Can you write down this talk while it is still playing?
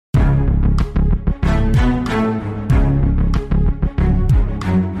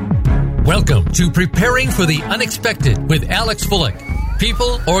to Preparing for the Unexpected with Alex Fullick.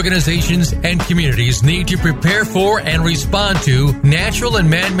 People, organizations, and communities need to prepare for and respond to natural and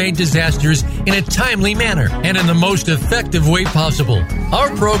man-made disasters in a timely manner and in the most effective way possible.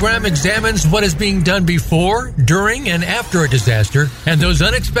 Our program examines what is being done before, during, and after a disaster and those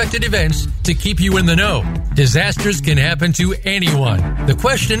unexpected events to keep you in the know. Disasters can happen to anyone. The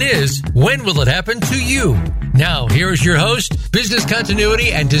question is, when will it happen to you? Now, here is your host, business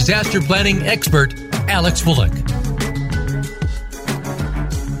continuity and disaster planning expert, Alex Fullick.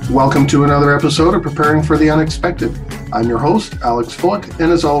 Welcome to another episode of Preparing for the Unexpected. I'm your host, Alex Fullick, and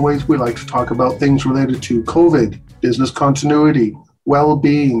as always, we like to talk about things related to COVID, business continuity,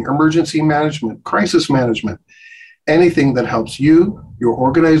 well-being, emergency management, crisis management, anything that helps you, your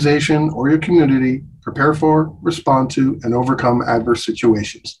organization, or your community prepare for, respond to, and overcome adverse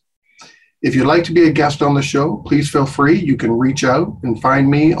situations. If you'd like to be a guest on the show, please feel free. You can reach out and find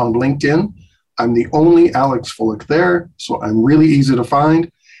me on LinkedIn. I'm the only Alex Fullick there, so I'm really easy to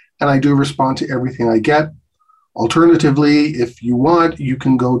find. And I do respond to everything I get. Alternatively, if you want, you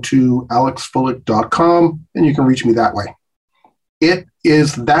can go to alexfullick.com and you can reach me that way. It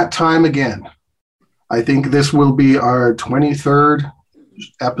is that time again. I think this will be our 23rd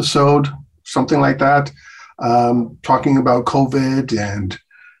episode, something like that, talking about COVID and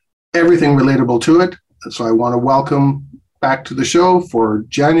everything relatable to it. So I want to welcome back to the show for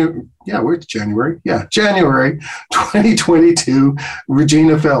January 2022,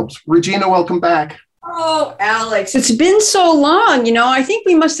 Regina Phelps. Regina, welcome back. Oh, Alex, it's been so long. You know, I think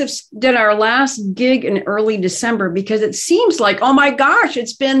we must have did our last gig in early December because it seems like, oh my gosh,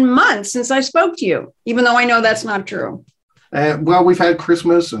 it's been months since I spoke to you, even though I know that's not true. Well, we've had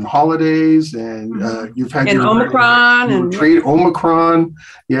Christmas and holidays, and you've had your Omicron and Omicron,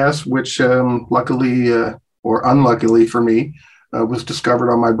 yes, which luckily or unluckily for me, was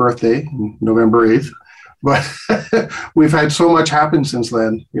discovered on my birthday, November 8th. But we've had so much happen since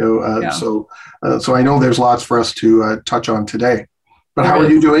then, so I know there's lots for us to touch on today. But how are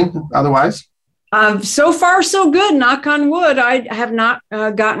you doing otherwise? So far, so good. Knock on wood. I have not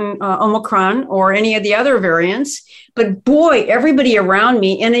gotten Omicron or any of the other variants. But boy, everybody around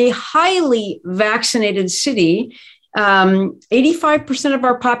me in a highly vaccinated city, 85% of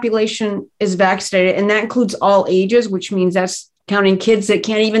our population is vaccinated, and that includes all ages, which means that's counting kids that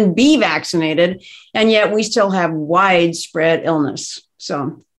can't even be vaccinated. And yet we still have widespread illness.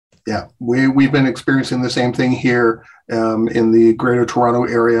 So, yeah, we've been experiencing the same thing here in the Greater Toronto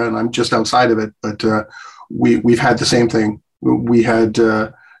area, and I'm just outside of it. But we've had the same thing. We had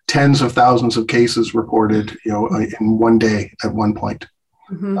tens of thousands of cases reported, in one day at one point.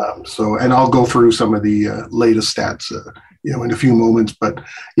 Mm-hmm. And I'll go through some of the latest stats, in a few moments. But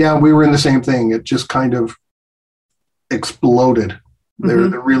yeah, we were in the same thing. It just kind of exploded.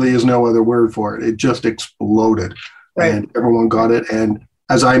 Mm-hmm. There really is no other word for it. It just exploded, right. And everyone got it. And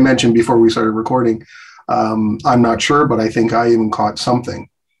as I mentioned before we started recording, I'm not sure, but I think I even caught something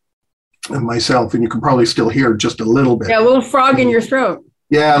myself, and you can probably still hear just a little bit. Yeah, a little frog in your throat.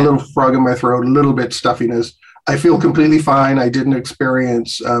 Yeah, a little frog in my throat, a little bit stuffiness. I feel completely fine. I didn't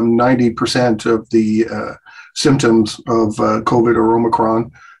experience 90% of the symptoms of COVID or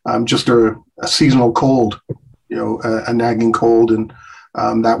Omicron. Just a seasonal cold, a nagging cold, and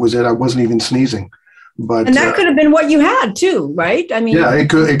that was it. I wasn't even sneezing. And that could have been what you had too, right? I mean, yeah, it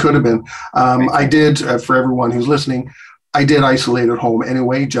could have been. I did, for everyone who's listening, I did isolate at home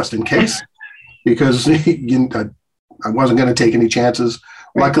anyway, just in case, because I wasn't going to take any chances.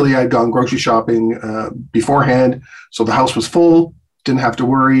 Right. Luckily, I'd gone grocery shopping beforehand, so the house was full, didn't have to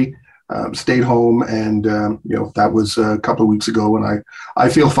worry, stayed home, and that was a couple of weeks ago, and I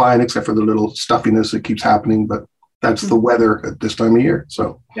feel fine except for the little stuffiness that keeps happening, but that's the weather at this time of year.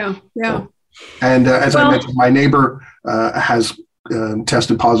 So yeah. And as I mentioned, my neighbor has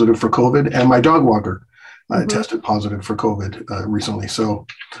tested positive for COVID, and my dog walker tested positive for COVID recently. So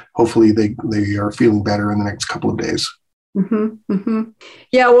hopefully they are feeling better in the next couple of days. Mm-hmm, mm-hmm.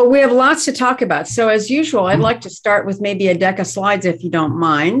 Yeah, well, we have lots to talk about. So as usual, I'd like to start with maybe a deck of slides, if you don't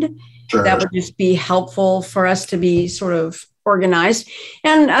mind. Sure. That would just be helpful for us to be sort of organized.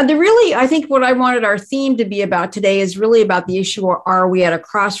 And I think what I wanted our theme to be about today is really about the issue, or are we at a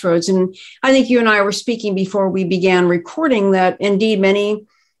crossroads? And I think you and I were speaking before we began recording that indeed many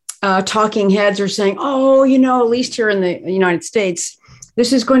talking heads are saying, at least here in the United States,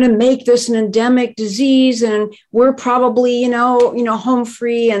 this is going to make this an endemic disease, and we're probably, home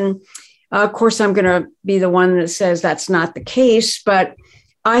free. And of course, I'm going to be the one that says that's not the case. But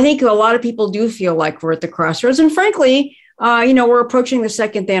I think a lot of people do feel like we're at the crossroads. And frankly, We're approaching the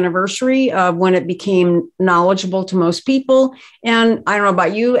second anniversary of when it became knowledgeable to most people. And I don't know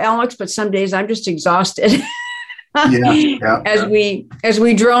about you, Alex, but some days I'm just exhausted as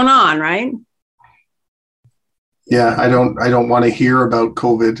we drone on, right? Yeah, I don't want to hear about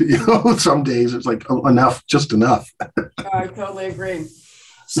COVID. Some days it's like enough, just enough. I totally agree.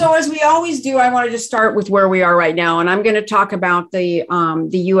 So as we always do, I wanted to start with where we are right now, and I'm going to talk about the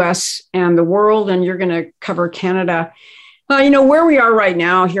U.S. and the world, and you're going to cover Canada. Where we are right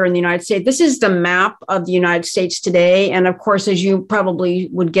now here in the United States, this is the map of the United States today. And of course, as you probably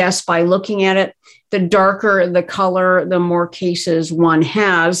would guess by looking at it, the darker the color, the more cases one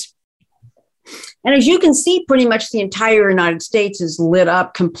has. And as you can see, pretty much the entire United States is lit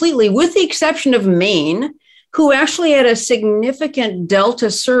up completely, with the exception of Maine, who actually had a significant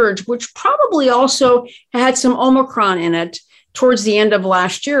Delta surge, which probably also had some Omicron in it towards the end of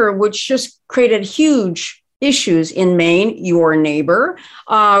last year, which just created huge issues in Maine, your neighbor,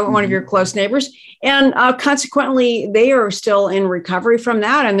 one of your close neighbors. And consequently, they are still in recovery from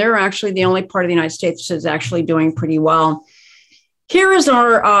that. And they're actually the only part of the United States that's actually doing pretty well. Here is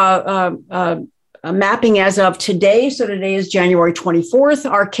our mapping as of today. So today is January 24th.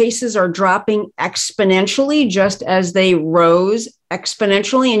 Our cases are dropping exponentially, just as they rose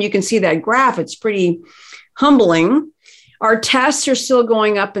exponentially. And you can see that graph. It's pretty humbling. Our tests are still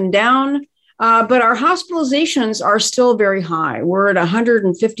going up and down, but our hospitalizations are still very high. We're at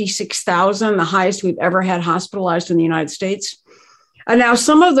 156,000, the highest we've ever had hospitalized in the United States. Now,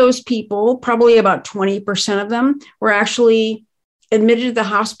 some of those people, probably about 20% of them, were actually admitted to the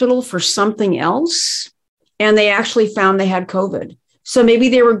hospital for something else, and they actually found they had COVID. So maybe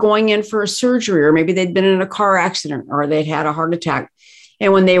they were going in for a surgery, or maybe they'd been in a car accident, or they'd had a heart attack.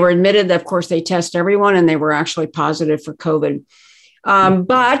 And when they were admitted, of course, they test everyone, and they were actually positive for COVID.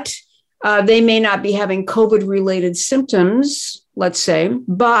 But they may not be having COVID-related symptoms, let's say,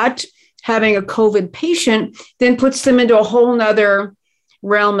 but having a COVID patient then puts them into a whole nother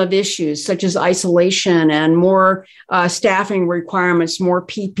realm of issues, such as isolation and more staffing requirements, more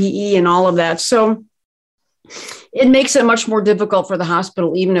PPE and all of that. So it makes it much more difficult for the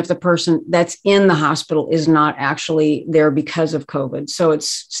hospital, even if the person that's in the hospital is not actually there because of COVID. So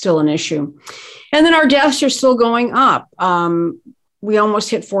it's still an issue. And then our deaths are still going up. We almost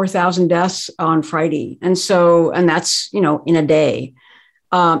hit 4,000 deaths on Friday. And that's, in a day.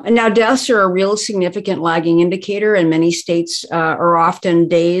 And now deaths are a real significant lagging indicator, and many states are often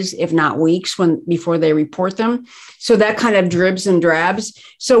days, if not weeks, before they report them. So that kind of dribs and drabs.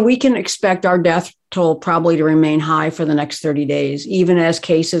 So we can expect our death toll probably to remain high for the next 30 days, even as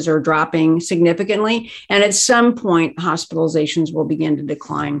cases are dropping significantly. And at some point, hospitalizations will begin to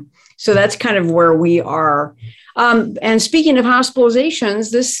decline. So that's kind of where we are. And speaking of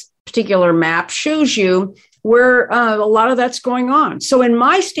hospitalizations, this particular map shows you where a lot of that's going on. So in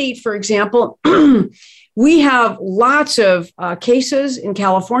my state, for example, we have lots of cases in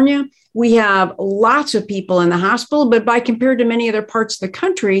California. We have lots of people in the hospital, but by compared to many other parts of the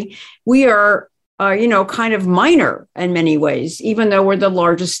country, we are, kind of minor in many ways, even though we're the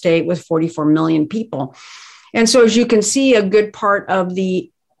largest state with 44 million people. And so as you can see, a good part of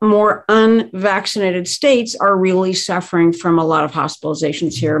the more unvaccinated states are really suffering from a lot of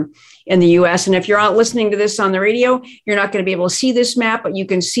hospitalizations here in the U.S. And if you're out listening to this on the radio, you're not going to be able to see this map, but you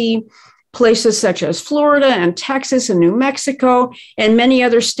can see places such as Florida and Texas and New Mexico and many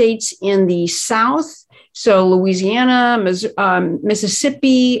other states in the South. So Louisiana,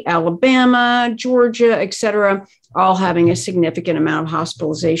 Mississippi, Alabama, Georgia, et cetera, all having a significant amount of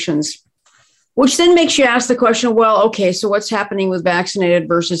hospitalizations. Which then makes you ask the question, well, okay, so what's happening with vaccinated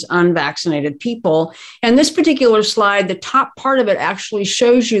versus unvaccinated people? And this particular slide, the top part of it actually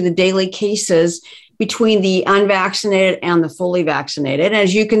shows you the daily cases between the unvaccinated and the fully vaccinated. And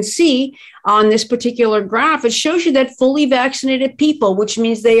as you can see on this particular graph, it shows you that fully vaccinated people, which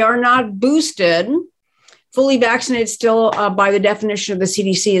means they are not boosted, fully vaccinated still by the definition of the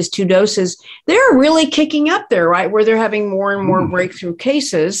CDC is 2 doses, they're really kicking up there, right? Where they're having more and more breakthrough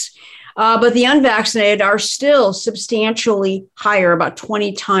cases. But the unvaccinated are still substantially higher, about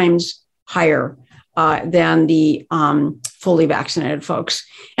 20 times higher than the fully vaccinated folks.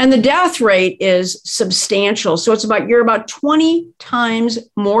 And the death rate is substantial. So you're about 20 times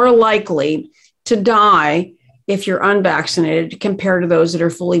more likely to die if you're unvaccinated compared to those that are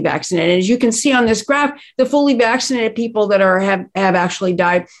fully vaccinated. As you can see on this graph, the fully vaccinated people that have actually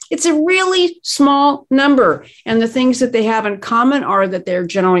died, it's a really small number. And the things that they have in common are that they're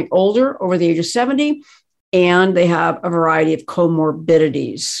generally older, over the age of 70, and they have a variety of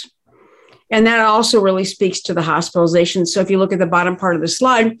comorbidities. And that also really speaks to the hospitalizations. So if you look at the bottom part of the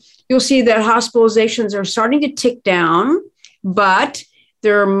slide, you'll see that hospitalizations are starting to tick down. but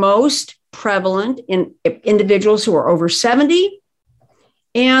they're most prevalent in individuals who are over 70.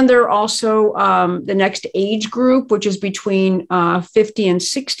 And they're also the next age group, which is between 50 and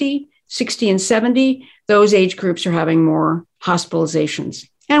 60, 60 and 70. Those age groups are having more hospitalizations.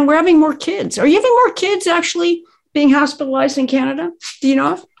 And we're having more kids. Are you having more kids actually being hospitalized in Canada? Do you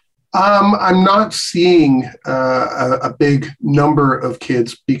know of? I'm not seeing a big number of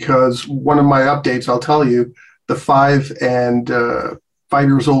kids because one of my updates, I'll tell you, the 5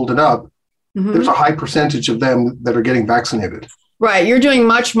 years old and up, there's a high percentage of them that are getting vaccinated. Right. You're doing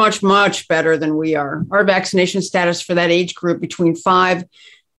much, much, much better than we are. Our vaccination status for that age group between 5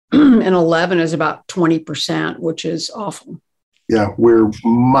 and 11 is about 20%, which is awful. Yeah, we're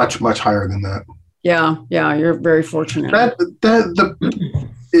much, much higher than that. Yeah, you're very fortunate.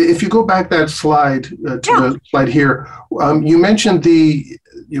 If you go back that slide to the slide here, you mentioned the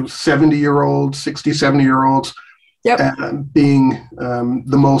 70-year-olds, 60, 70-year-olds being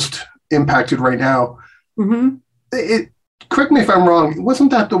the most impacted right now. Correct me if I'm wrong.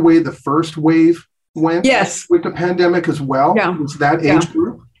 Wasn't that the way the first wave went? Yes. With the pandemic as well? Yeah. Was that age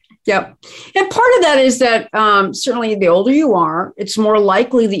group? Yep. And part of that is that certainly the older you are, it's more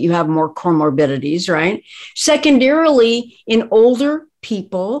likely that you have more comorbidities, right? Secondarily, in older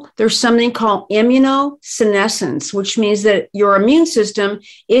people, there's something called immunosenescence, which means that your immune system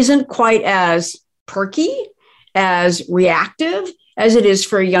isn't quite as perky, as reactive as it is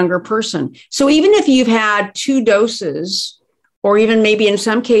for a younger person. So even if you've had 2 doses, or even maybe in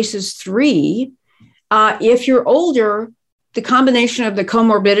some cases 3, if you're older, the combination of the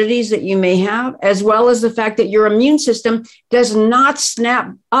comorbidities that you may have, as well as the fact that your immune system does not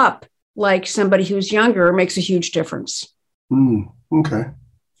snap up like somebody who's younger, makes a huge difference. Okay.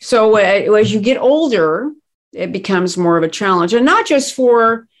 So as you get older, it becomes more of a challenge. And not just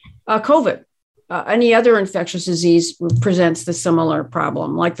for COVID. Any other infectious disease presents the similar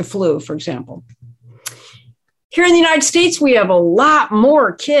problem, like the flu, for example. Here in the United States, we have a lot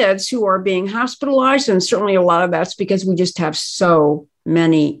more kids who are being hospitalized, and certainly a lot of that's because we just have so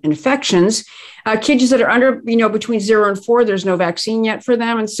many infections. Kids that are under, between 0 and 4, there's no vaccine yet for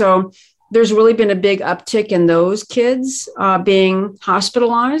them. And so there's really been a big uptick in those kids being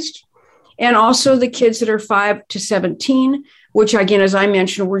hospitalized. And also the kids that are 5 to 17, which again, as I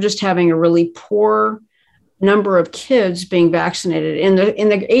mentioned, we're just having a really poor number of kids being vaccinated. In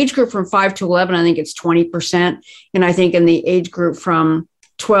the age group from 5 to 11, I think it's 20%. And I think in the age group from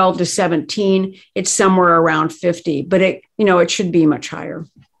 12 to 17, it's somewhere around 50, but it should be much higher.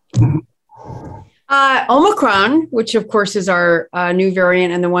 Omicron, which of course is our new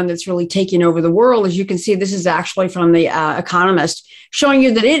variant and the one that's really taking over the world, as you can see, this is actually from the Economist, showing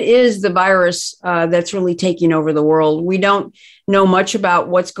you that it is the virus that's really taking over the world. We don't know much about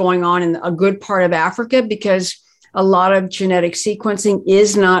what's going on in a good part of Africa because a lot of genetic sequencing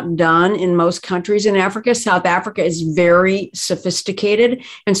is not done in most countries in Africa. South Africa is very sophisticated,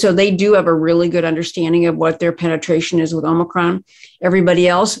 and so they do have a really good understanding of what their penetration is with Omicron. Everybody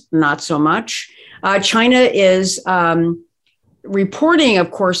else, not so much. China is reporting, of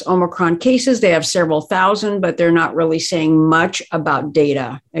course, Omicron cases. They have several thousand, but they're not really saying much about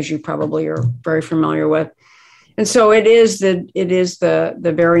data, as you probably are very familiar with. And so it is the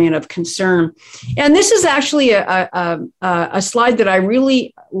variant of concern. And this is actually a slide that I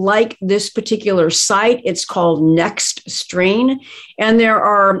really like this particular site. It's called Next Strain. And there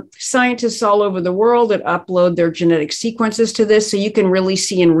are scientists all over the world that upload their genetic sequences to this. So you can really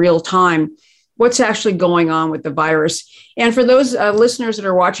see in real time what's actually going on with the virus. And for those listeners that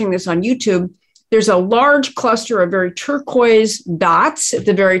are watching this on YouTube, there's a large cluster of very turquoise dots at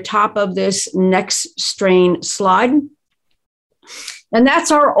the very top of this Next Strain slide. And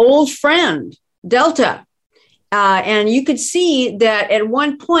that's our old friend, Delta. And you could see that at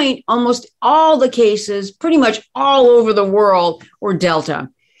one point, almost all the cases, pretty much all over the world, were Delta.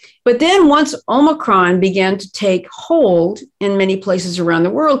 But then once Omicron began to take hold in many places around the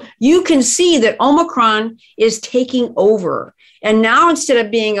world, you can see that Omicron is taking over. And now instead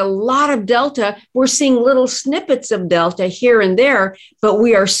of being a lot of Delta, we're seeing little snippets of Delta here and there, but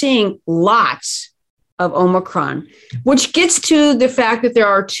we are seeing lots of Omicron, which gets to the fact that there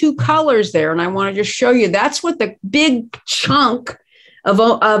are 2 colors there. And I want to just show you, that's what the big chunk of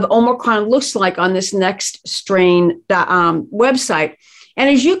Omicron looks like on this Next Strain website. And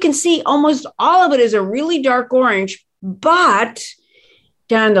as you can see, almost all of it is a really dark orange, but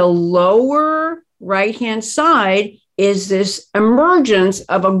down the lower right-hand side is this emergence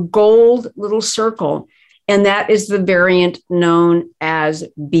of a gold little circle. And that is the variant known as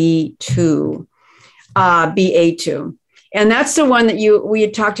B2, BA.2. And that's the one that we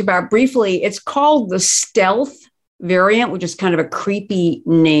had talked about briefly. It's called the stealth variant, which is kind of a creepy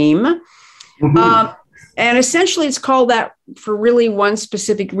name. Mm-hmm. And essentially, it's called that for really one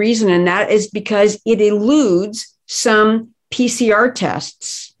specific reason, and that is because it eludes some PCR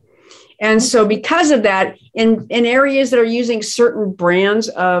tests. And so because of that, in areas that are using certain brands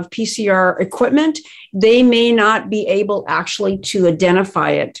of PCR equipment, they may not be able actually to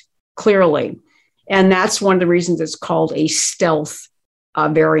identify it clearly. And that's one of the reasons it's called a stealth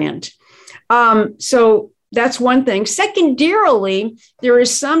variant. So that's one thing. Secondarily, there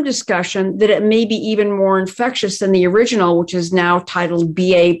is some discussion that it may be even more infectious than the original, which is now titled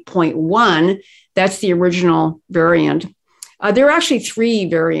BA.1. That's the original variant. There are actually 3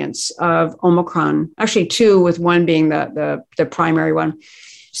 variants of Omicron, actually 2, with one being the primary one.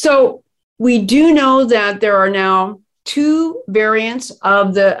 So we do know that there are now 2 variants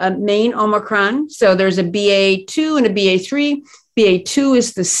of the main Omicron. So there's a BA.2 and a BA.3. BA.2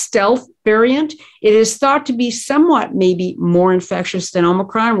 is the stealth variant. It is thought to be somewhat maybe more infectious than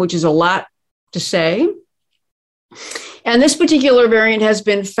Omicron, which is a lot to say. And this particular variant has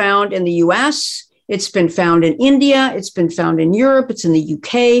been found in the US. It's been found in India. It's been found in Europe. It's in the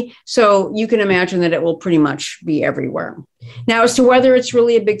UK. So you can imagine that it will pretty much be everywhere. Now, as to whether it's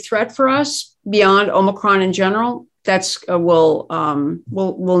really a big threat for us beyond Omicron in general, that's we'll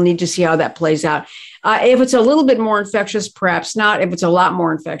need to see how that plays out. If it's a little bit more infectious, perhaps not. If it's a lot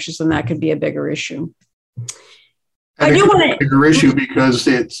more infectious, then that could be a bigger issue. And I do want to bigger issue because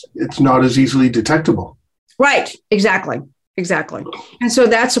it's not as easily detectable. Right. Exactly. And so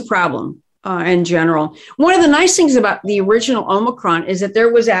that's a problem in general. One of the nice things about the original Omicron is that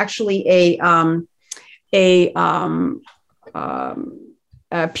there was actually a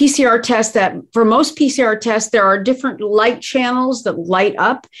PCR test that for most PCR tests, there are different light channels that light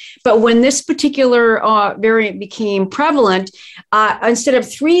up. But when this particular variant became prevalent, instead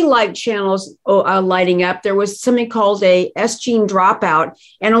of 3 light channels lighting up, there was something called a S gene dropout,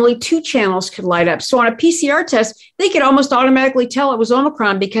 and only 2 channels could light up. So on a PCR test, they could almost automatically tell it was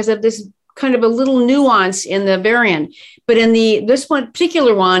Omicron because of this kind of a little nuance in the variant. But in this one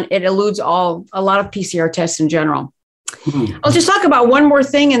particular one, it eludes a lot of PCR tests in general. I'll just talk about one more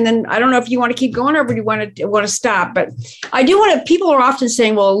thing, and then I don't know if you want to keep going or if you want to stop. But I do want to. People are often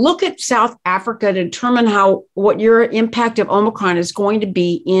saying, "Well, look at South Africa to determine what your impact of Omicron is going to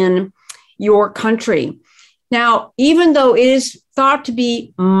be in your country." Now, even though it is thought to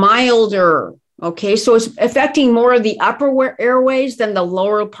be milder, okay, so it's affecting more of the upper airways than the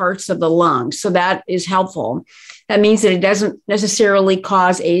lower parts of the lungs. So that is helpful. That means that it doesn't necessarily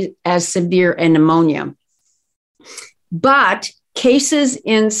cause as severe a pneumonia. But cases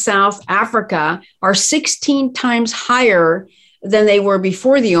in South Africa are 16 times higher than they were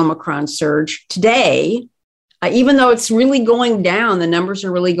before the Omicron surge today. Even though it's really going down, the numbers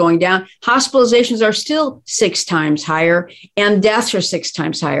are really going down. Hospitalizations are still 6 times higher and deaths are 6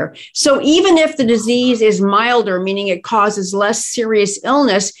 times higher. So even if the disease is milder, meaning it causes less serious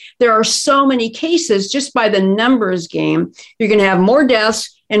illness, there are so many cases just by the numbers game. You're going to have more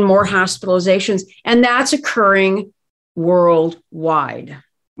deaths and more hospitalizations, and that's occurring worldwide.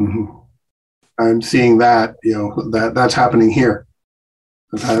 Mm-hmm. I'm seeing that, that's happening here.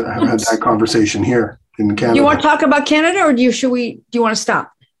 I've had that conversation here in Canada. Do you want to talk about Canada, or do you want to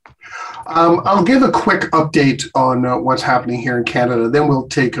stop? I'll give a quick update on what's happening here in Canada. Then we'll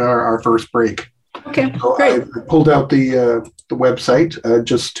take our first break. Okay, so great. I pulled out the website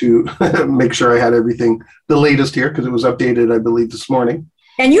just to make sure I had everything, the latest here, because it was updated, I believe, this morning.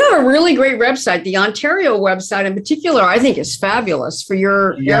 And you have a really great website. The Ontario website in particular, I think, is fabulous for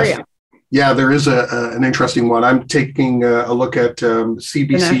your area. Yeah, there is an interesting one. I'm taking a look at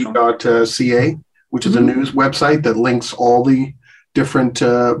cbc.ca, which is a news website that links all the different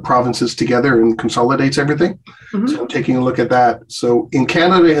provinces together and consolidates everything. Mm-hmm. So I'm taking a look at that. So in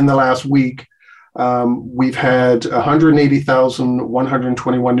Canada in the last week, we've had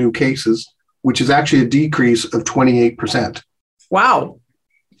 180,121 new cases, which is actually a decrease of 28%. Wow.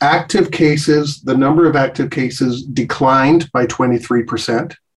 Active cases, the number of active cases declined by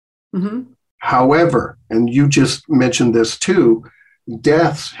 23%. Mm-hmm. However, and you just mentioned this too,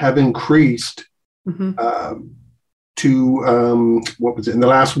 deaths have increased to, what was it, in the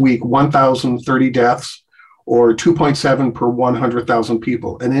last week, 1,030 deaths, or 2.7 per 100,000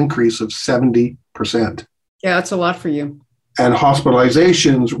 people, an increase of 70%. Yeah, that's a lot for you. And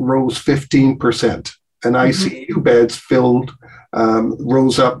hospitalizations rose 15%, and ICU beds filled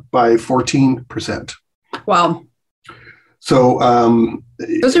rose up by 14%. Wow. So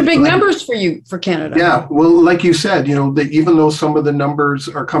those are big numbers for you, for Canada. Yeah. Well, like you said, even though some of the numbers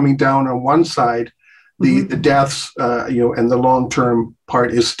are coming down on one side, the deaths, and the long-term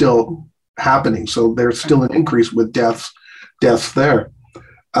part is still happening. So there's still an increase with deaths there.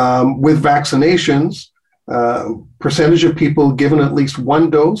 With vaccinations, percentage of people given at least one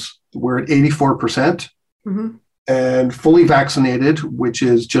dose, we're at 84%. Mm-hmm. And fully vaccinated, which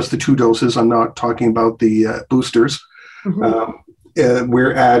is just the 2 doses, I'm not talking about the boosters,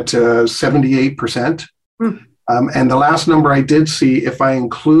 we're at 78%. And the last number I did see, if I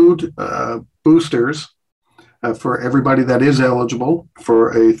include boosters for everybody that is eligible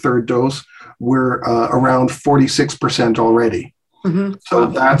for a 3rd dose, we're around 46% already. Mm-hmm. So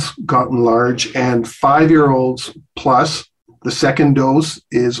that's gotten large. And 5-year-olds plus, the 2nd dose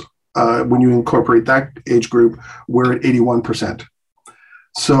is, when you incorporate that age group, we're at 81%.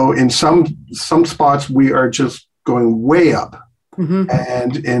 So in some spots, we are just going way up. Mm-hmm.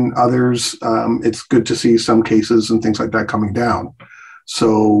 And in others, it's good to see some cases and things like that coming down.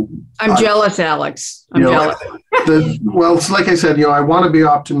 So I'm jealous, Alex. I'm jealous. Well, it's like I said, I want to be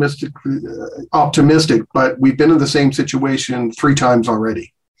optimistic, but we've been in the same situation 3 times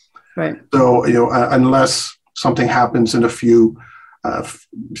already. Right. So, unless something happens in a few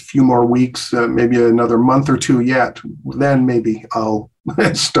more weeks, maybe another month or 2 yet, then maybe I'll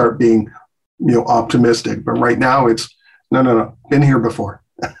start being, optimistic. But right now it's no, been here before.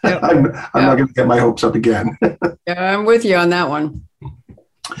 Yep. I'm not going to get my hopes up again. Yeah, I'm with you on that one.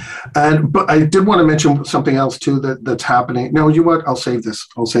 But I did want to mention something else too that's happening. No, you know what? I'll save this.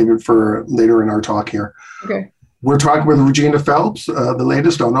 I'll save it for later in our talk here. Okay. We're talking with Regina Phelps, the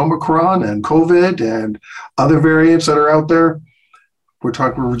latest on Omicron and COVID and other variants that are out there. We're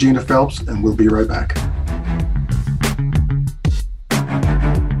talking with Regina Phelps, and we'll be right back.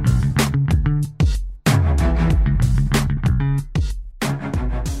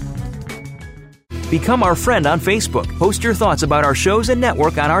 Become our friend on Facebook. Post your thoughts about our shows and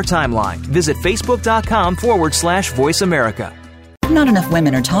network on our timeline. Visit facebook.com/Voice America. Not enough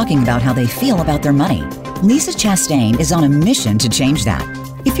women are talking about how they feel about their money. Lisa Chastain is on a mission to change that.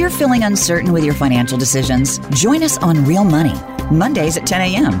 If you're feeling uncertain with your financial decisions, join us on Real Money, Mondays at 10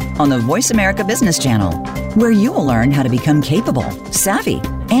 a.m. on the Voice America Business Channel, where you will learn how to become capable, savvy,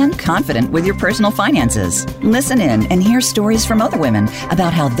 and confident with your personal finances. Listen in and hear stories from other women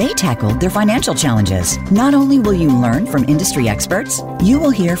about how they tackled their financial challenges. Not only will you learn from industry experts, you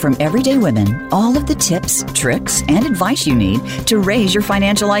will hear from everyday women all of the tips, tricks, and advice you need to raise your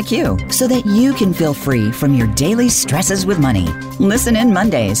financial IQ so that you can feel free from your daily stresses with money. Listen in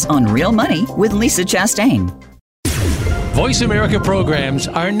Mondays on Real Money with Lisa Chastain. Voice America programs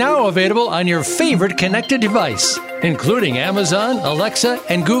are now available on your favorite connected device, including Amazon, Alexa,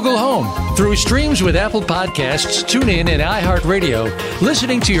 and Google Home. Through streams with Apple Podcasts, TuneIn, and iHeartRadio,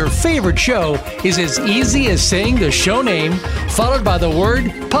 listening to your favorite show is as easy as saying the show name followed by the word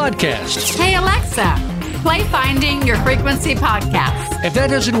podcast. Hey, Alexa, play Finding Your Frequency podcast. If that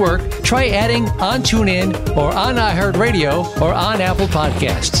doesn't work, try adding on TuneIn or on iHeartRadio or on Apple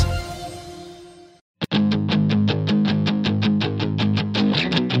Podcasts.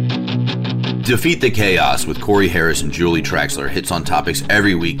 Defeat the Chaos with Corey Harris and Julie Traxler hits on topics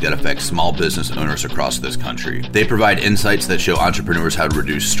every week that affect small business owners across this country. They provide insights that show entrepreneurs how to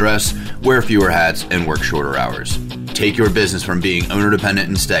reduce stress, wear fewer hats, and work shorter hours. Take your business from being owner-dependent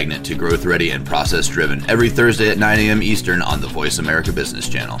and stagnant to growth-ready and process-driven every Thursday at 9 a.m. Eastern on the Voice America Business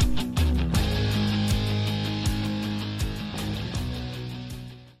Channel.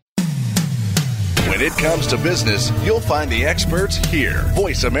 When it comes to business, you'll find the experts here.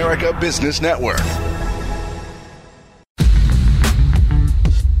 Voice America Business Network.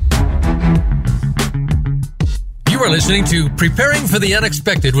 You are listening to Preparing for the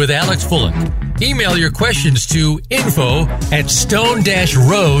Unexpected with Alex Fullick. Email your questions to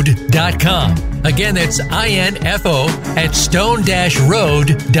info@stone-road.com. Again, that's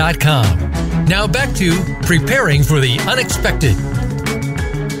info@stone-road.com. Now back to Preparing for the Unexpected.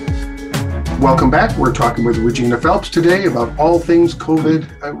 Welcome back. We're talking with Regina Phelps today about all things COVID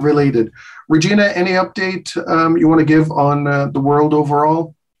related. Regina, any update you want to give on the world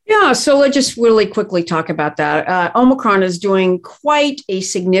overall? Yeah, so let's just really quickly talk about that. Omicron is doing quite a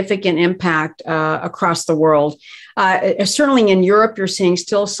significant impact across the world. Certainly in Europe, you're seeing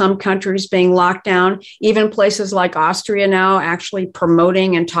still some countries being locked down, even places like Austria now actually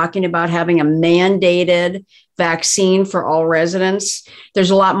promoting and talking about having a mandated vaccine for all residents.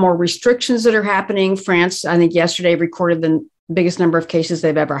 There's a lot more restrictions that are happening. France, I think yesterday recorded the biggest number of cases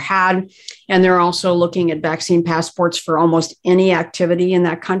they've ever had. And they're also looking at vaccine passports for almost any activity in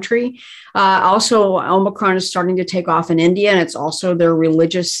that country. Also, Omicron is starting to take off in India, and it's also their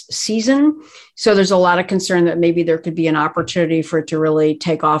religious season. So there's a lot of concern that maybe there could be an opportunity for it to really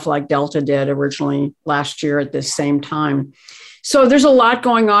take off like Delta did originally last year at this same time. So there's a lot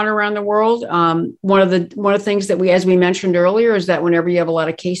going on around the world. One of the things that as we mentioned earlier, is that whenever you have a lot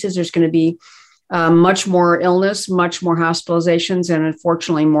of cases, there's going to be much more illness, much more hospitalizations, and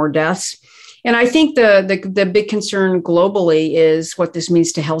unfortunately more deaths. And I think the big concern globally is what this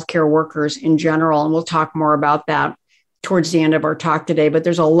means to healthcare workers in general. And we'll talk more about that towards the end of our talk today. But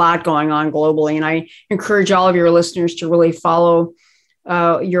there's a lot going on globally. And I encourage all of your listeners to really follow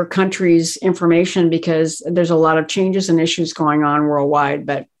your country's information, because there's a lot of changes and issues going on worldwide.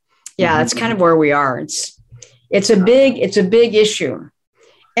 But yeah, that's kind of where we are. It's a big issue.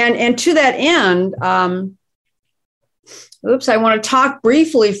 And to that end, I want to talk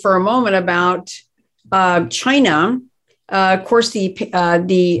briefly for a moment about China. Of course,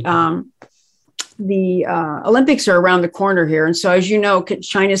 the Olympics are around the corner here. And so, as you know,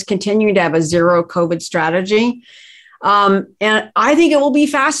 China's continuing to have a zero COVID strategy. And I think it will be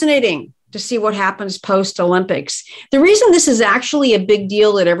fascinating to see what happens post-Olympics. The reason this is actually a big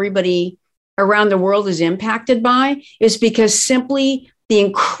deal that everybody around the world is impacted by is because simply the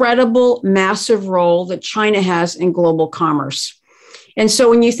incredible, massive role that China has in global commerce. And so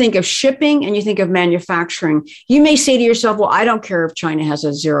when you think of shipping and you think of manufacturing, you may say to yourself, well, I don't care if China has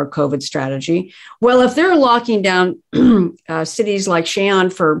a zero COVID strategy. Well, if they're locking down cities like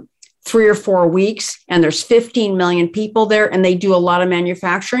Xi'an for 3 or 4 weeks, and there's 15 million people there, and they do a lot of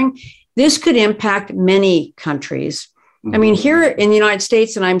manufacturing, this could impact many countries. I mean, here in the United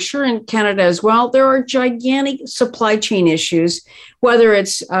States, and I'm sure in Canada as well, there are gigantic supply chain issues, whether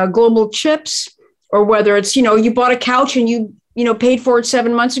it's global chips or whether it's, you bought a couch and you paid for it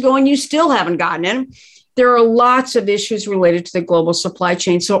 7 months ago and you still haven't gotten it. There are lots of issues related to the global supply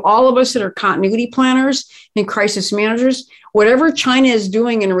chain. So all of us that are continuity planners and crisis managers, whatever China is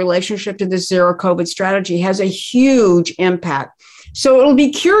doing in relationship to this zero COVID strategy has a huge impact. So it'll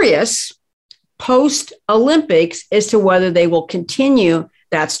be curious post-Olympics as to whether they will continue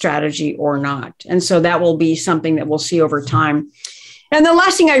that strategy or not. And so that will be something that we'll see over time. And the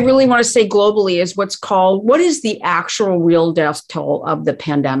last thing I really want to say globally is what is the actual real death toll of the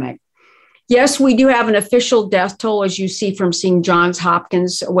pandemic? Yes, we do have an official death toll, as you see from seeing Johns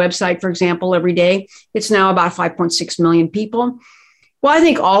Hopkins website, for example, every day. It's now about 5.6 million people. Well, I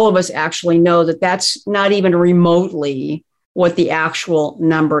think all of us actually know that that's not even remotely what the actual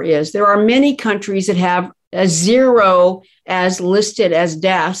number is. There are many countries that have a zero as listed as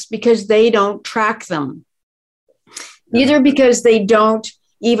deaths because they don't track them. Either because they don't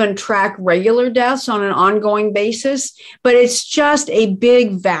even track regular deaths on an ongoing basis, but it's just a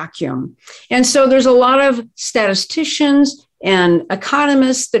big vacuum. And so there's a lot of statisticians and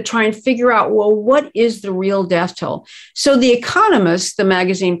economists that try and figure out, well, what is the real death toll? So The Economist, the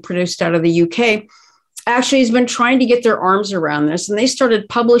magazine produced out of the UK, actually has been trying to get their arms around this. And they started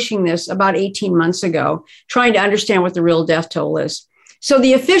publishing this about 18 months ago, trying to understand what the real death toll is. So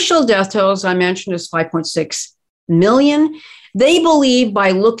the official death toll, as I mentioned, is 5.6 million. They believe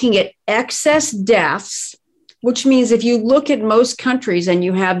by looking at excess deaths, which means if you look at most countries and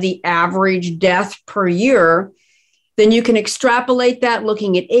you have the average death per year, then you can extrapolate that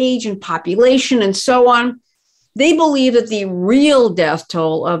looking at age and population and so on. They believe that the real death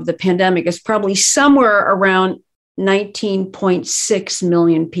toll of the pandemic is probably somewhere around 19.6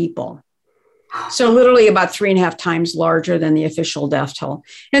 million people. So literally about 3.5 times larger than the official death toll.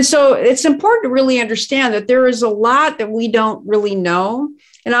 And so it's important to really understand that there is a lot that we don't really know.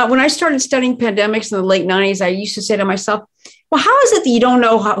 And when I started studying pandemics in the late 90s, I used to say to myself, well, how is it that you don't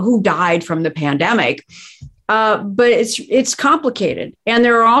know who died from the pandemic? But it's complicated. And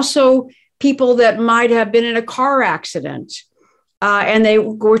there are also people that might have been in a car accident and they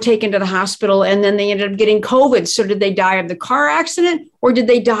were taken to the hospital and then they ended up getting COVID. So did they die of the car accident or did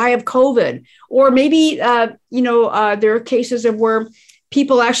they die of COVID? Or maybe, there are cases of where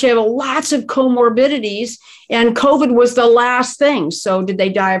people actually have lots of comorbidities and COVID was the last thing. So did they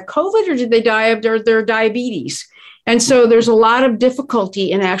die of COVID or did they die of their diabetes? And so there's a lot of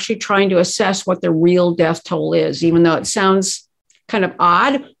difficulty in actually trying to assess what the real death toll is, even though it sounds kind of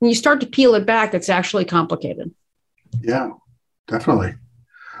odd. When you start to peel it back, it's actually complicated. Yeah, definitely.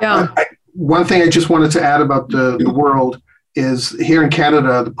 Yeah. One thing I just wanted to add about the world is here in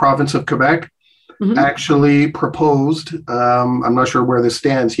Canada, the province of Quebec actually proposed, I'm not sure where this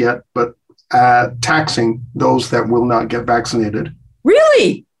stands yet, but taxing those that will not get vaccinated.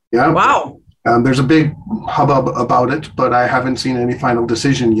 Really? Yeah. Wow. There's a big hubbub about it, but I haven't seen any final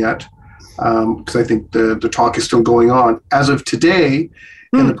decision yet because I think the talk is still going on. As of today,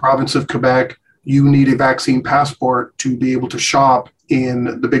 in the province of Quebec, you need a vaccine passport to be able to shop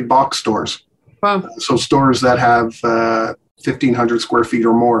in the big box stores. Wow. So stores that have 1,500 square feet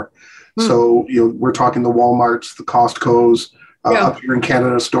or more. So, we're talking the Walmarts, the Costco's, up here in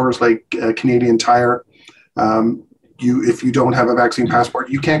Canada, stores like Canadian Tire. If you don't have a vaccine passport,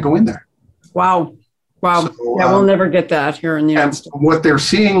 you can't go in there. Wow. So, we'll never get that here in the United States. What they're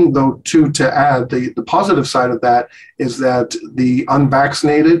seeing, though, too, to add, the positive side of that is that the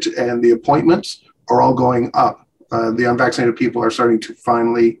unvaccinated and the appointments are all going up. The unvaccinated people are starting to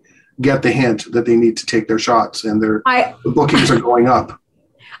finally get the hint that they need to take their shots, and the bookings are going up.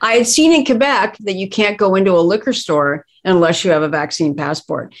 I had seen in Quebec that you can't go into a liquor store unless you have a vaccine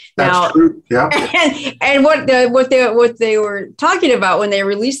passport. That's true. Yeah. And what they were talking about when they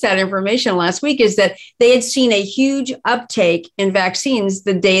released that information last week is that they had seen a huge uptake in vaccines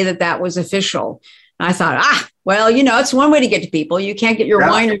the day that was official. And I thought, well, it's one way to get to people. You can't get your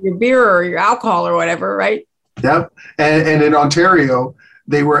wine or your beer or your alcohol or whatever, right? Yep. And in Ontario,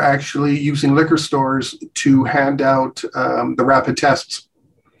 they were actually using liquor stores to hand out the rapid tests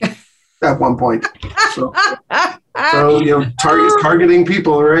at one point. So targeting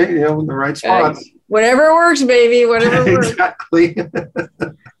people, right? In the right spots. Whatever works, baby. Whatever works. Exactly.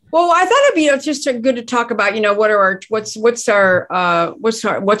 Well, I thought it'd be just good to talk about,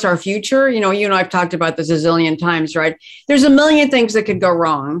 what's our future? You and I've talked about this a zillion times, right? There's a million things that could go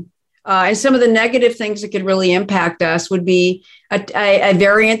wrong. And some of the negative things that could really impact us would be a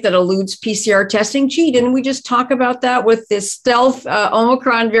variant that eludes PCR testing. Gee, didn't we just talk about that with this stealth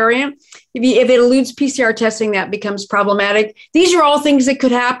Omicron variant? If it eludes PCR testing, that becomes problematic. These are all things that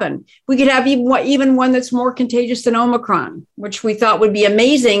could happen. We could have even one that's more contagious than Omicron, which we thought would be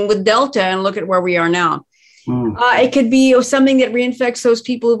amazing with Delta, and look at where we are now. It could be something that reinfects those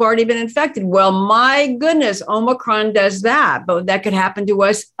people who've already been infected. Well, my goodness, Omicron does that, but that could happen to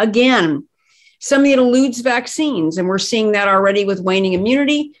us again. Something that eludes vaccines, and we're seeing that already with waning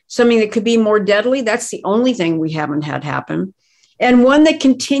immunity. Something that could be more deadly. That's the only thing we haven't had happen. And one that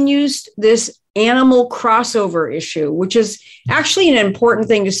continues this animal crossover issue, which is actually an important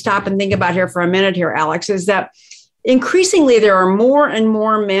thing to stop and think about here for a minute here, Alex, is that increasingly, there are more and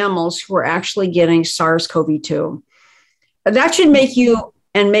more mammals who are actually getting SARS-CoV-2. That should make you,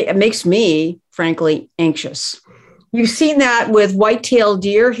 and it makes me, frankly, anxious. You've seen that with white-tailed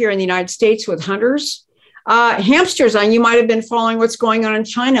deer here in the United States with hunters. Hamsters, and you might have been following what's going on in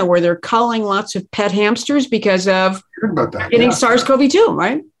China, where they're culling lots of pet hamsters because of getting SARS-CoV-2,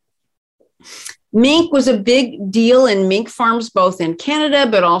 right? Mink was a big deal in mink farms, both in Canada,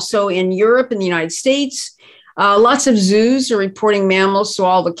 but also in Europe and the United States. Lots of zoos are reporting mammals, so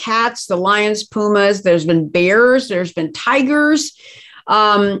all the cats, the lions, pumas, there's been bears, there's been tigers,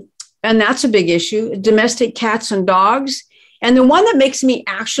 and that's a big issue, domestic cats and dogs. And the one that makes me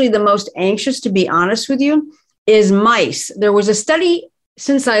actually the most anxious, to be honest with you, is mice. There was a study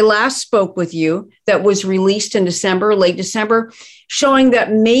since I last spoke with you that was released in December, late December, showing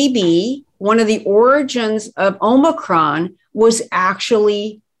that maybe one of the origins of Omicron was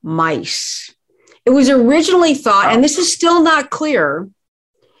actually mice. It was originally thought, and this is still not clear,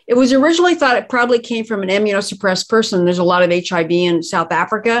 it was originally thought it probably came from an immunosuppressed person. There's a lot of HIV in South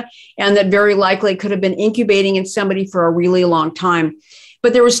Africa, and that very likely could have been incubating in somebody for a really long time.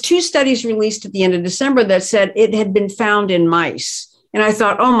 But there was 2 studies released at the end of December that said it had been found in mice. And I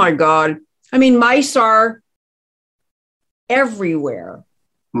thought, oh my God, mice are everywhere.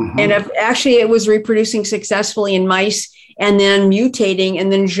 Mm-hmm. And if actually it was reproducing successfully in mice and then mutating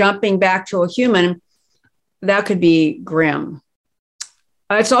and then jumping back to a human, that could be grim.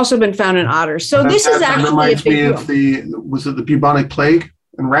 It's also been found in otters. So this is actually a big deal. Was it the bubonic plague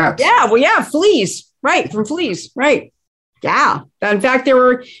in rats? Yeah, fleas, right, from fleas, right. Yeah. In fact, there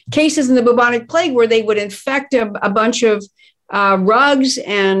were cases in the bubonic plague where they would infect a bunch of rugs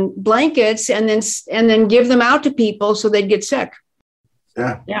and blankets and then give them out to people so they'd get sick.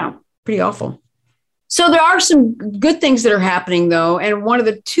 Yeah, pretty awful. So there are some good things that are happening, though. And one of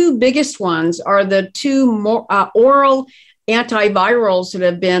the 2 biggest ones are the 2 oral antivirals that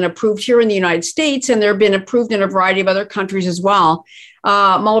have been approved here in the United States, and they've been approved in a variety of other countries as well.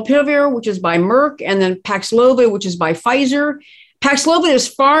 Molnupiravir, which is by Merck, and then Paxlovid, which is by Pfizer. Paxlovid is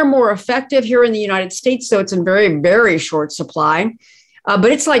far more effective here in the United States, so it's in very, very short supply.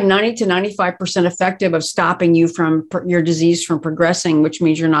 But it's like 90 to 95% effective of stopping you from your disease from progressing, which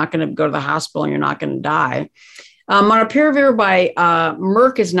means you're not going to go to the hospital and you're not going to die. Molnupiravir by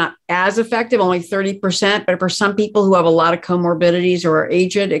Merck is not as effective, only 30%, but for some people who have a lot of comorbidities or are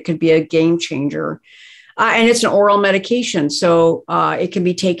aged, it could be a game changer. And it's an oral medication, so it can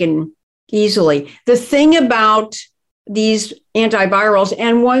be taken easily. The thing about these antivirals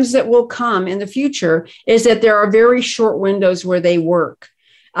and ones that will come in the future is that there are very short windows where they work.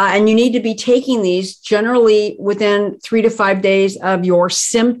 And you need to be taking these generally within 3 to 5 days of your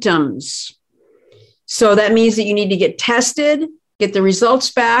symptoms. So that means that you need to get tested, get the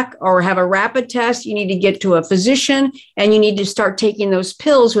results back, or have a rapid test. You need to get to a physician, and you need to start taking those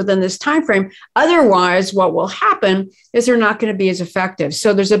pills within this time frame. Otherwise, what will happen is they're not going to be as effective.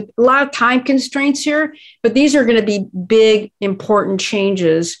 So there's a lot of time constraints here, but these are going to be big, important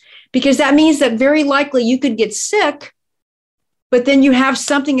changes, because that means that very likely you could get sick, but then you have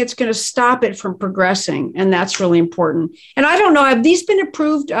something that's going to stop it from progressing. And that's really important. And I don't know, have these been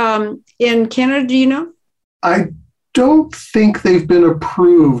approved in Canada? Do you know? I don't think they've been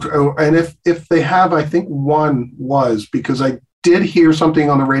approved. Oh, and if they have, I think one was, because I did hear something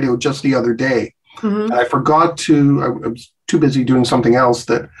on the radio just the other day. And I forgot to, I was too busy doing something else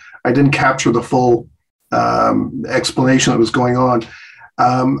that I didn't capture the full explanation that was going on.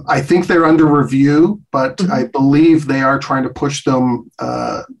 I think they're under review, but I believe they are trying to push them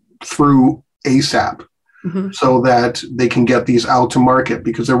through ASAP so that they can get these out to market,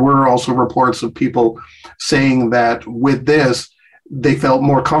 because there were also reports of people saying that with this, they felt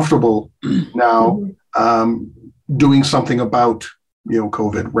more comfortable now doing something about,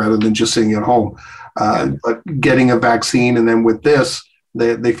 COVID rather than just sitting at home. But getting a vaccine, and then with this,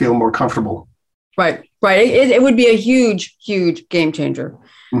 they feel more comfortable. Right. It would be a huge, huge game changer.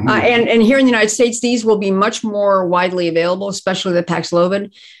 And here in the United States, these will be much more widely available, especially the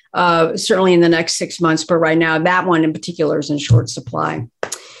Paxlovid, certainly in the next 6 months. But right now, that one in particular is in short supply.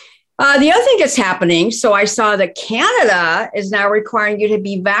 The other thing that's happening, so I saw that Canada is now requiring you to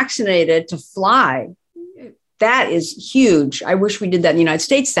be vaccinated to fly. That is huge. I wish we did that in the United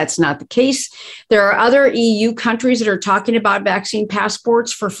States. That's not the case. There are other EU countries that are talking about vaccine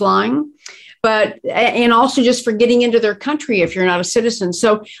passports for flying, and also just for getting into their country if you're not a citizen.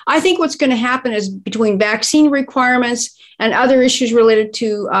 So I think what's going to happen is, between vaccine requirements and other issues related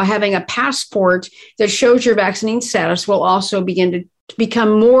to having a passport that shows your vaccine status, will also begin to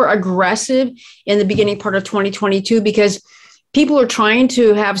become more aggressive in the beginning part of 2022, because people are trying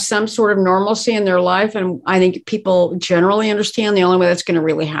to have some sort of normalcy in their life. And I think people generally understand the only way that's going to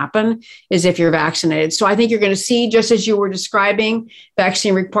really happen is if you're vaccinated. So I think you're going to see, just as you were describing,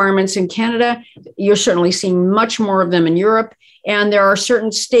 vaccine requirements in Canada, you're certainly seeing much more of them in Europe. And there are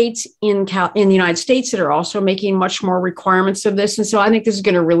certain states in the United States that are also making much more requirements of this. And so I think this is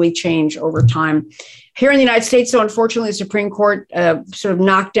going to really change over time. Here in the United States, though, unfortunately, the Supreme Court sort of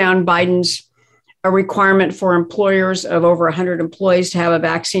knocked down Biden's a requirement for employers of over 100 employees to have a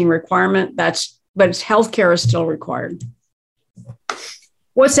vaccine requirement. But healthcare is still required.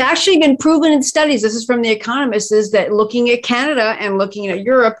 What's actually been proven in studies, this is from The Economist, is that looking at Canada and looking at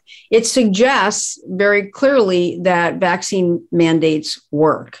Europe, it suggests very clearly that vaccine mandates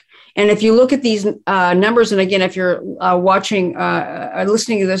work. And if you look at these numbers, and again, if you're listening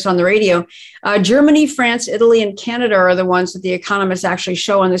to this on the radio, Germany, France, Italy, and Canada are the ones that The Economist actually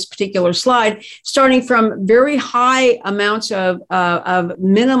show on this particular slide, starting from very high amounts of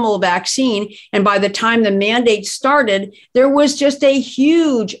minimal vaccine. And by the time the mandate started, there was just a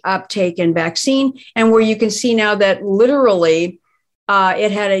huge uptake in vaccine, and where you can see now that literally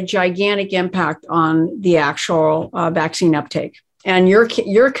it had a gigantic impact on the actual vaccine uptake. And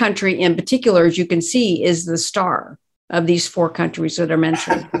your country in particular, as you can see, is the star of these 4 countries that are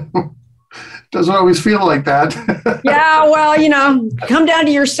mentioned. Doesn't always feel like that. Yeah, well, come down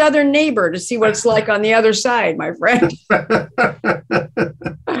to your southern neighbor to see what it's like on the other side, my friend.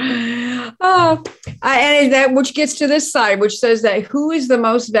 And that, which gets to this side, which says that who is the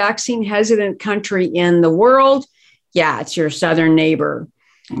most vaccine hesitant country in the world? Yeah, it's your southern neighbor.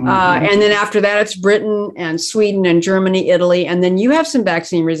 And then after that, it's Britain and Sweden and Germany, Italy. And then you have some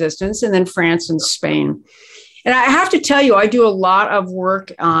vaccine resistance, and then France and Spain. And I have to tell you, I do a lot of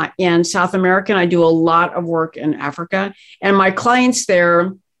work in South America, and I do a lot of work in Africa. And my clients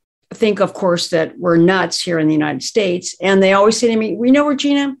there think, of course, that we're nuts here in the United States. And they always say to me,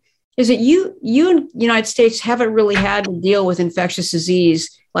 Regina, is that you in the United States haven't really had to deal with infectious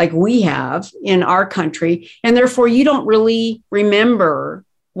disease like we have in our country. And therefore, you don't really remember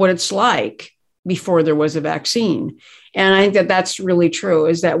what it's like before there was a vaccine. And I think that that's really true,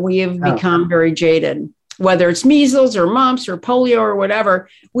 is that we have become very jaded, whether it's measles or mumps or polio or whatever.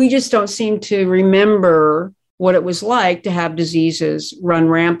 We just don't seem to remember what it was like to have diseases run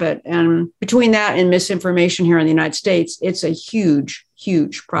rampant. And between that and misinformation here in the United States, it's a huge,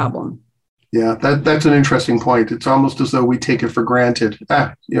 huge problem. Yeah, that's an interesting point. It's almost as though we take it for granted.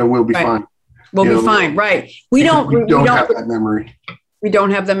 We'll be fine. We'll be fine, right? We don't have that memory. We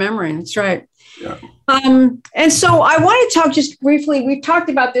don't have the memory. That's right. Yeah. And so I want to talk just briefly. We've talked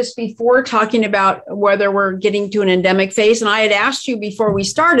about this before, talking about whether we're getting to an endemic phase. And I had asked you before we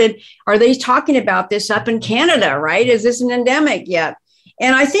started, are they talking about this up in Canada, right? Is this an endemic yet?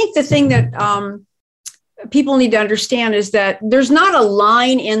 And I think the thing that people need to understand is that there's not a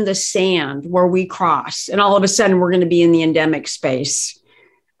line in the sand where we cross and all of a sudden we're going to be in the endemic space.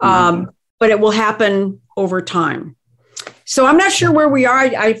 But it will happen over time. So I'm not sure where we are.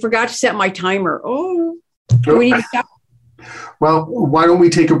 I forgot to set my timer. Do we need to stop? Well, why don't we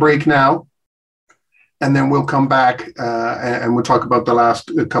take a break now? And then we'll come back and we'll talk about the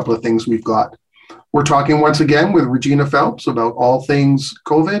last couple of things we've got. We're talking once again with Regina Phelps about all things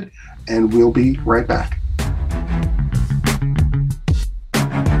COVID, and we'll be right back.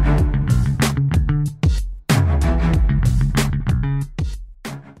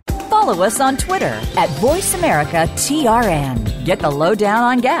 Follow us on Twitter at VoiceAmericaTRN. Get the lowdown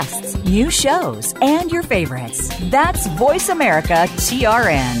on guests, new shows, and your favorites. That's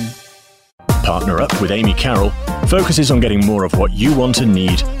VoiceAmericaTRN. Partner Up with Amy Carroll focuses on getting more of what you want and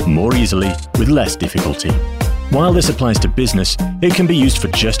need more easily with less difficulty. While this applies to business, it can be used for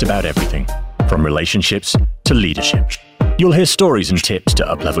just about everything, from relationships to leadership. You'll hear stories and tips to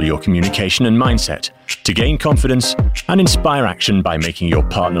uplevel your communication and mindset, to gain confidence and inspire action by making your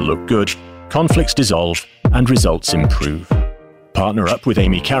partner look good, conflicts dissolve, and results improve. Partner Up with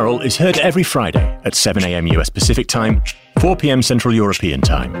Amy Carroll is heard every Friday at 7 a.m. US Pacific Time, 4 p.m. Central European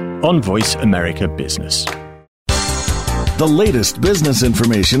Time on Voice America Business. The latest business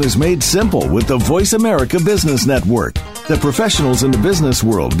information is made simple with the Voice America Business Network. The professionals in the business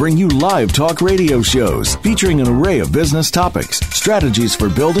world bring you live talk radio shows featuring an array of business topics, strategies for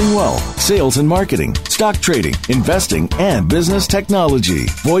building wealth, sales and marketing, stock trading, investing, and business technology.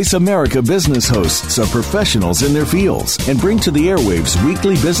 Voice America Business hosts are professionals in their fields and bring to the airwaves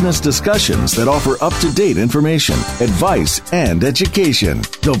weekly business discussions that offer up-to-date information, advice, and education.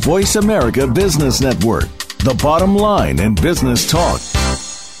 The Voice America Business Network. The bottom line in business talk.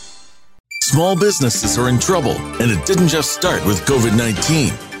 Small businesses are in trouble, and it didn't just start with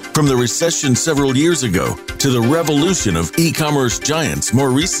COVID-19. From the recession several years ago to the revolution of e-commerce giants more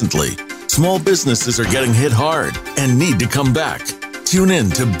recently, small businesses are getting hit hard and need to come back. Tune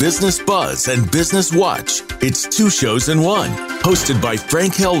in to Business Buzz and Business Watch. It's 2 shows in one, hosted by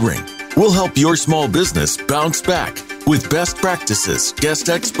Frank Hellring. We'll help your small business bounce back with best practices, guest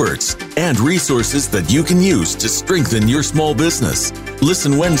experts, and resources that you can use to strengthen your small business.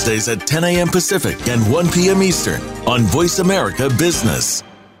 Listen Wednesdays at 10 a.m. Pacific and 1 p.m. Eastern on Voice America Business.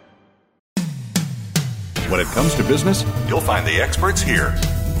 When it comes to business, you'll find the experts here.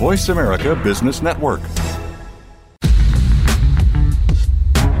 Voice America Business Network.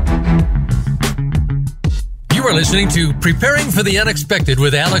 You are listening to Preparing for the Unexpected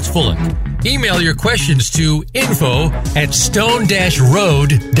with Alex Fullick. Email your questions to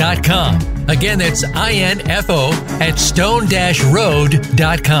info@stone-road.com. Again, that's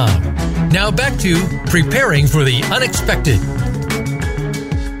info@stone-road.com. Now back to Preparing for the Unexpected.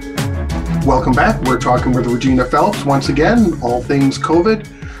 Welcome back. We're talking with Regina Phelps once again, all things COVID.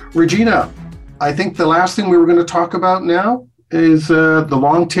 Regina, I think the last thing we were going to talk about now is the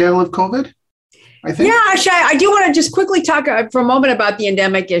long tail of COVID. I think. Yeah, actually, I do want to just quickly talk for a moment about the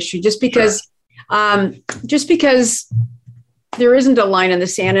endemic issue, just because there isn't a line in the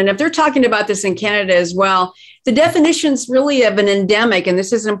sand. And if they're talking about this in Canada as well, the definitions really of an endemic, and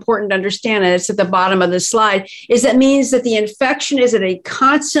this is important to understand, and it's at the bottom of the slide, is that means that the infection is at a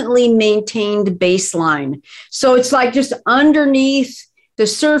constantly maintained baseline. So it's like just underneath the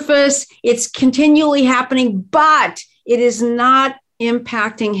surface, it's continually happening, but it is not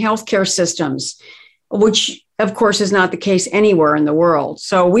impacting healthcare systems, which of course is not the case anywhere in the world.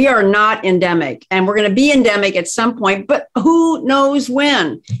 So we are not endemic, and we're going to be endemic at some point, but who knows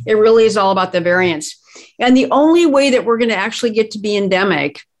when? It really is all about the variants. And the only way that we're going to actually get to be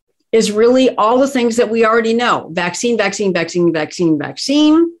endemic is really all the things that we already know. Vaccine,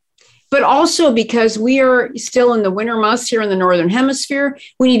 but also because we are still in the winter months here in the Northern Hemisphere,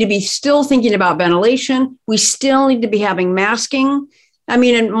 we need to be still thinking about ventilation. We still need to be having masking. I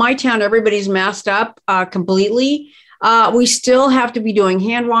mean, in my town, everybody's masked up completely. We still have to be doing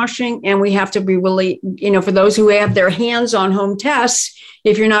hand washing, and we have to be really, for those who have their hands on home tests,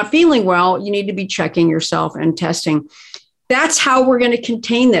 if you're not feeling well, you need to be checking yourself and testing. That's how we're going to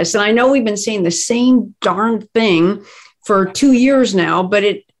contain this. And I know we've been saying the same darn thing for 2 years now, but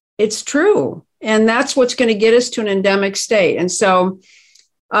it's true. And that's what's going to get us to an endemic state. And so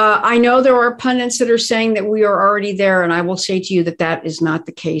I know there are pundits that are saying that we are already there. And I will say to you that that is not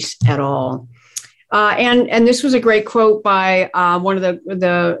the case at all. And this was a great quote by one of the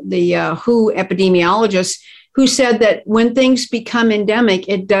WHO epidemiologists, who said that when things become endemic,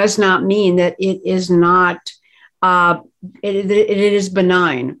 it does not mean that it is not, it is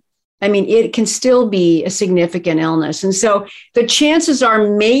benign. I mean, it can still be a significant illness. And so the chances are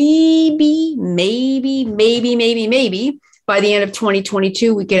maybe by the end of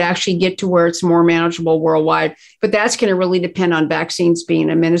 2022, we could actually get to where it's more manageable worldwide. But that's going to really depend on vaccines being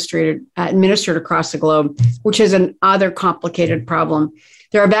administered across the globe, which is another complicated problem.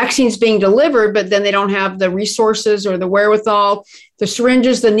 There are vaccines being delivered, but then they don't have the resources or the wherewithal, the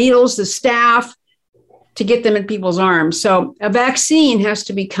syringes, the needles, the staff to get them in people's arms. So a vaccine has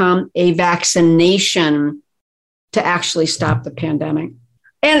to become a vaccination to actually stop the pandemic.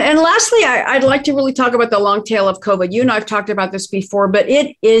 And lastly, I'd like to really talk about the long tail of COVID. You and I have talked about this before, but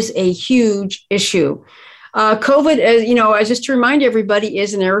it is a huge issue. COVID, as just to remind everybody,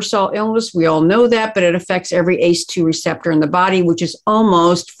 is an aerosol illness. We all know that, but it affects every ACE2 receptor in the body, which is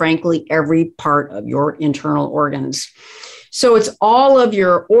almost, frankly, every part of your internal organs. So it's all of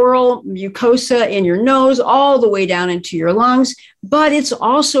your oral mucosa in your nose, all the way down into your lungs, but it's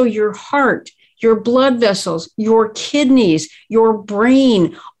also your heart, your blood vessels, your kidneys, your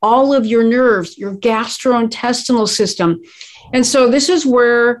brain, all of your nerves, your gastrointestinal system. And so this is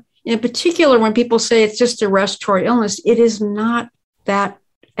where, in particular, when people say it's just a respiratory illness, it is not that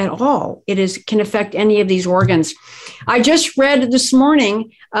at all. It can affect any of these organs. I just read this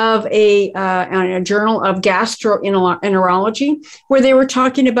morning of a journal of gastroenterology where they were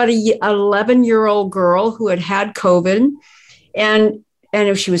talking about a 11-year-old girl who had COVID, and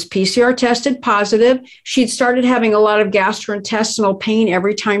if she was PCR tested positive, she'd started having a lot of gastrointestinal pain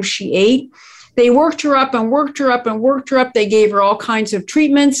every time she ate. They worked her up and worked her up and worked her up. They gave her all kinds of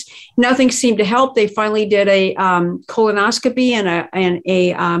treatments. Nothing seemed to help. They finally did a colonoscopy and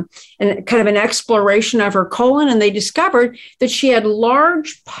kind of an exploration of her colon, and they discovered that she had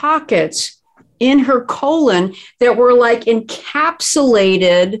large pockets in her colon that were like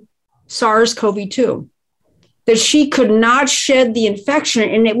encapsulated SARS-CoV-2. That she could not shed the infection,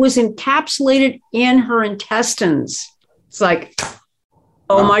 and it was encapsulated in her intestines. It's like,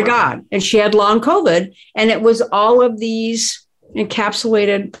 oh my God. And she had long COVID, and it was all of these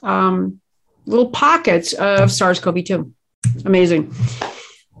encapsulated little pockets of SARS-CoV-2. Amazing.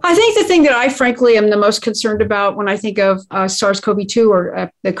 I think the thing that I frankly am the most concerned about when I think of SARS-CoV-2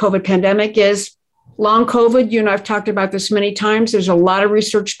 or the COVID pandemic is long COVID. You and I've talked about this many times. There's a lot of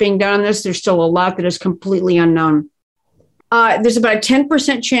research being done on this. There's still a lot that is completely unknown. There's about a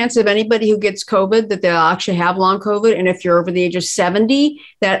 10% chance of anybody who gets COVID that they'll actually have long COVID. And if you're over the age of 70,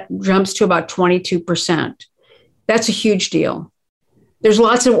 that jumps to about 22%. That's a huge deal. There's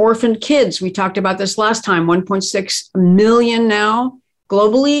lots of orphaned kids. We talked about this last time, 1.6 million now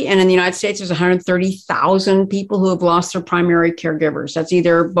globally. And in the United States, there's 130,000 people who have lost their primary caregivers. That's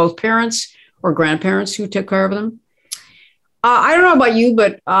either both parents or grandparents who took care of them. I don't know about you,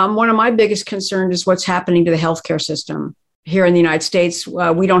 but one of my biggest concerns is what's happening to the healthcare system. Here in the United States,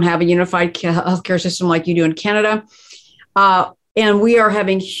 we don't have a unified healthcare system like you do in Canada. And we are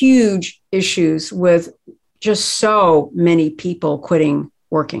having huge issues with just so many people quitting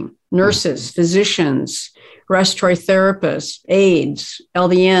working. Nurses, physicians, respiratory therapists, aides,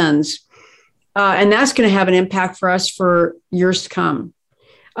 LVNs. And that's going to have an impact for us for years to come.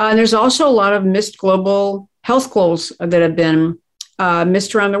 And there's also a lot of missed global health goals that have been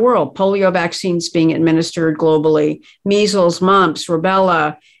missed around the world. Polio vaccines being administered globally, measles, mumps,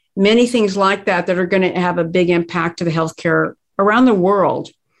 rubella, many things like that are going to have a big impact to the healthcare around the world.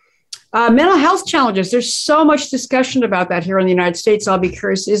 Mental health challenges. There's so much discussion about that here in the United States. I'll be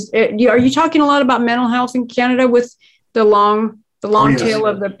curious. Are you talking a lot about mental health in Canada with the long tail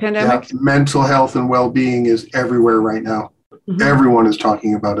of the pandemic? Yeah, mental health and well-being is everywhere right now. Mm-hmm. Everyone is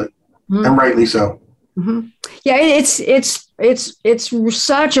talking about it, mm-hmm. and rightly so. Mm-hmm. Yeah, it's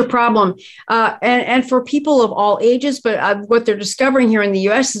such a problem, and for people of all ages. But what they're discovering here in the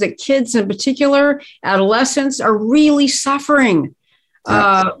U.S. is that kids, in particular, adolescents, are really suffering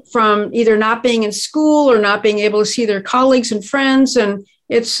from either not being in school or not being able to see their colleagues and friends, and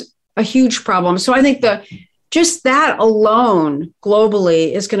it's a huge problem. So I think just that alone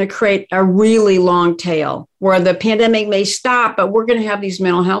globally is going to create a really long tail where the pandemic may stop, but we're going to have these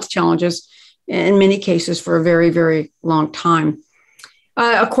mental health challenges in many cases for a very, very long time.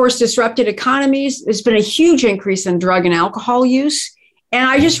 Of course, disrupted economies. There's been a huge increase in drug and alcohol use. And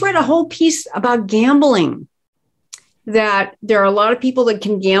I just read a whole piece about gambling, that there are a lot of people that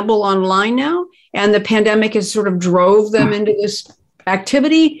can gamble online now, and the pandemic has sort of drove them into this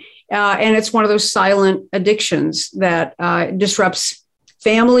activity. And it's one of those silent addictions that disrupts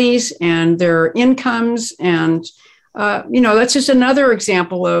families and their incomes. And, that's just another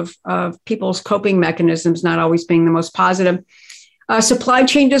example of people's coping mechanisms not always being the most positive. Supply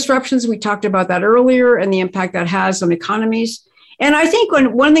chain disruptions, we talked about that earlier, and the impact that has on economies. And I think one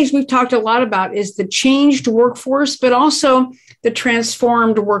of the things we've talked a lot about is the changed workforce, but also the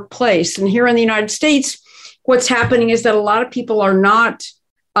transformed workplace. And here in the United States, what's happening is that a lot of people are not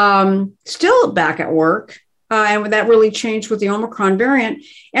still back at work. And that really changed with the Omicron variant.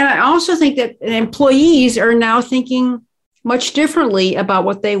 And I also think that employees are now thinking much differently about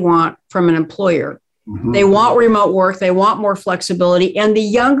what they want from an employer. Mm-hmm. They want remote work. They want more flexibility. And the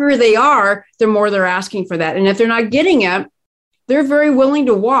younger they are, the more they're asking for that. And if they're not getting it, they're very willing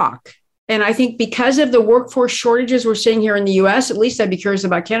to walk. And I think because of the workforce shortages we're seeing here in the US, at least I'd be curious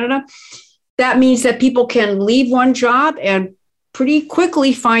about Canada, that means that people can leave one job and pretty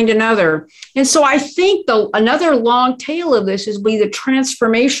quickly find another. And so I think another long tail of this is the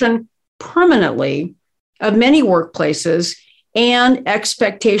transformation permanently of many workplaces and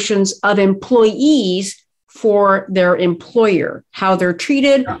expectations of employees for their employer, how they're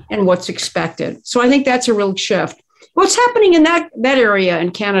treated and what's expected. So I think that's a real shift. What's happening in that area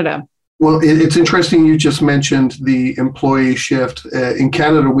in Canada? Well, it's interesting you just mentioned the employee shift. In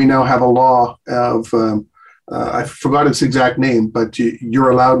Canada, we now have a law of, I forgot its exact name, but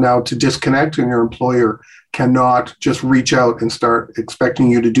you're allowed now to disconnect, and your employer cannot just reach out and start expecting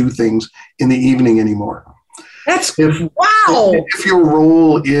you to do things in the evening anymore. Wow. If your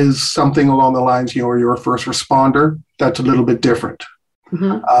role is something along the lines, you're a first responder, that's a little bit different.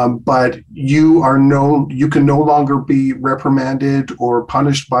 Mm-hmm. But you can no longer be reprimanded or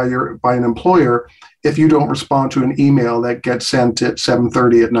punished by an employer if you don't respond to an email that gets sent at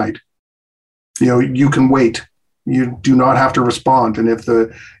 7:30 at night. You can wait. You do not have to respond. And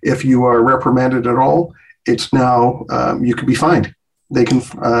if you are reprimanded at all, it's now you can be fined.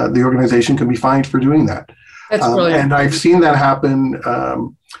 The organization can be fined for doing that. That's brilliant. And I've seen that happen,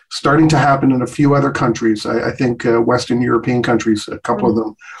 starting to happen in a few other countries. I think Western European countries, a couple of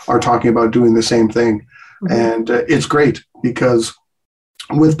them are talking about doing the same thing. Mm-hmm. And it's great because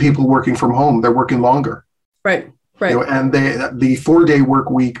with people working from home, they're working longer. Right. And the 4-day work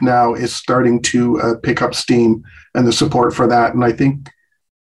week now is starting to pick up steam, and the support for that. And I think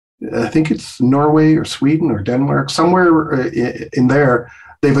it's Norway or Sweden or Denmark, somewhere in there,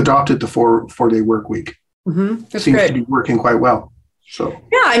 they've adopted the 4-day work week. Mm-hmm. That's seems great. to be working quite well. So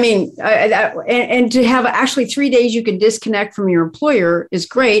yeah, I mean, and to have actually 3 days you can disconnect from your employer is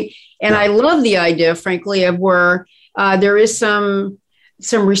great. And I love the idea, frankly, of where there is some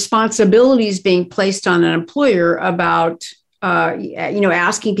responsibilities being placed on an employer about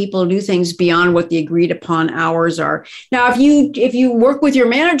asking people to do things beyond what the agreed upon hours are. Now, if you work with your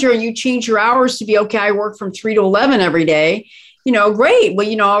manager and you change your hours to be okay, I work from 3 to 11 every day. Great.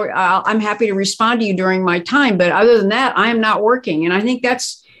 Well, I'm happy to respond to you during my time. But other than that, I am not working. And I think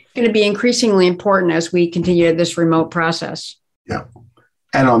that's going to be increasingly important as we continue this remote process. Yeah.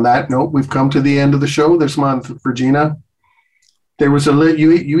 And on that note, we've come to the end of the show this month, Regina. There was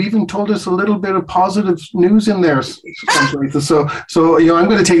you even told us a little bit of positive news in there. So I'm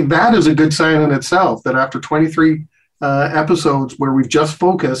going to take that as a good sign in itself, that after 23 episodes where we've just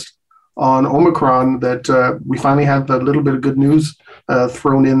focused on Omicron, that we finally have a little bit of good news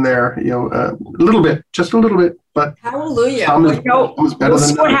thrown in there, just a little bit. But hallelujah! We'll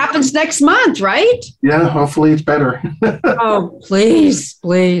see what happens next month, right? Yeah, hopefully it's better. Oh, please.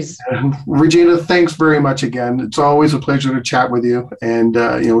 Regina, thanks very much again. It's always a pleasure to chat with you and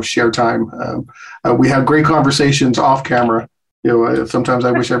share time. We have great conversations off camera. Sometimes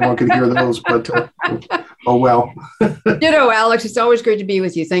I wish everyone could hear those, but oh well. Ditto, Alex. It's always great to be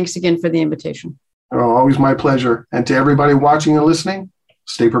with you. Thanks again for the invitation. Oh, always my pleasure. And to everybody watching and listening,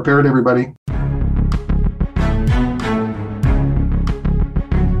 stay prepared, everybody.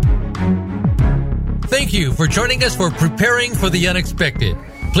 Thank you for joining us for Preparing for the Unexpected.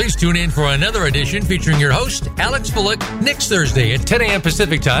 Please tune in for another edition featuring your host, Alex Fullick, next Thursday at 10 a.m.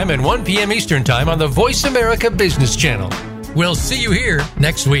 Pacific Time and 1 p.m. Eastern Time on the Voice America Business Channel. We'll see you here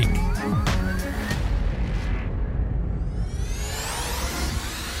next week.